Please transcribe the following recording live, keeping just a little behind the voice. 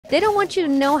They don't want you to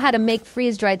know how to make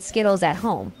freeze-dried Skittles at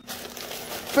home.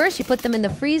 First, you put them in the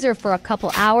freezer for a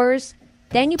couple hours.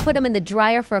 Then you put them in the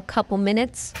dryer for a couple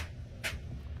minutes.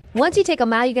 Once you take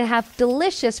them out, you're going to have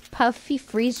delicious, puffy,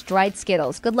 freeze-dried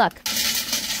Skittles. Good luck.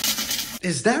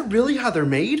 Is that really how they're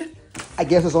made? I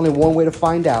guess there's only one way to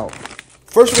find out.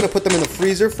 First, we're going to put them in the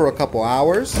freezer for a couple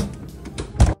hours.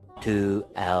 2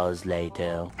 hours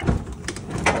later.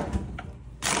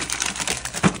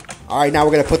 All right, now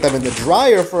we're going to put them in the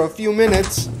dryer for a few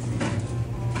minutes.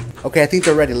 Okay, I think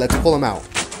they're ready. Let's pull them out.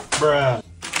 Bruh.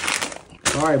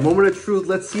 All right, moment of truth.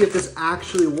 Let's see if this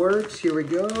actually works. Here we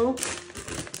go.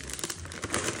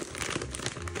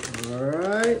 All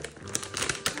right.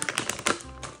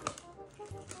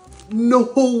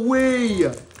 No way!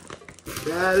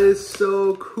 That is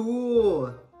so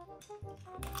cool.